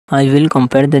I will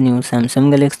compare the new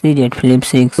Samsung Galaxy Z Flip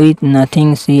 6 with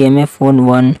nothing CMF Phone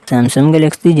 1. Samsung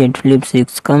Galaxy Z Flip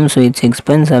 6 comes with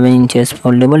 6.7 inches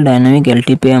foldable dynamic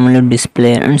LTP AMOLED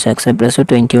display and success ratio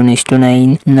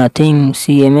 21:9. Nothing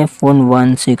CMF Phone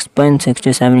 1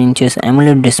 6.67 inches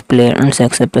AMOLED display and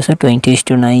success ratio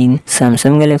 20:9.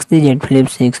 Samsung Galaxy Z Flip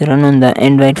 6 run on the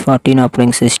Android 14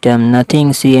 operating system.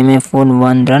 Nothing CMF Phone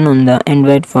 1 run on the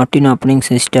Android 14 operating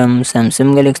system.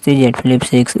 Samsung Galaxy Z Flip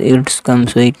 6 it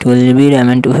comes with 12GB RAM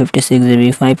and 256GB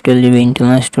 512GB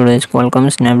internal storage.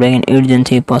 Qualcomm Snapdragon 8 Gen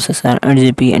 3 processor,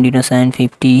 8GB Adreno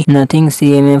 750. Nothing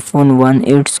CMF Phone 1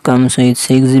 it comes with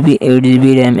 6GB 8GB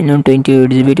RAM and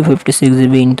 28GB to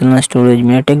 56GB internal storage.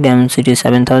 MediaTek Dimensity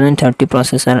 7030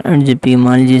 processor, 8GB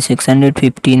Mali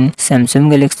G615.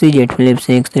 Samsung Galaxy Z Flip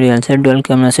 6 real set dual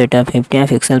camera setup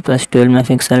 50MP plus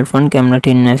 12MP front camera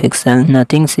 10MP.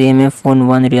 Nothing CMF Phone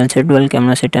 1 real set dual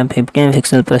camera setup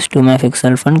 50MP plus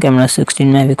 2MP front camera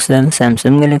 16MP.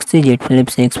 Samsung Galaxy Z Flip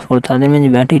 6 4000 mAh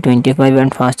battery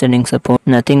 25W fast charging support.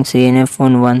 Nothing CMF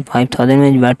Phone 1 5000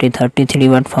 mAh battery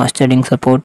 33W fast charging support.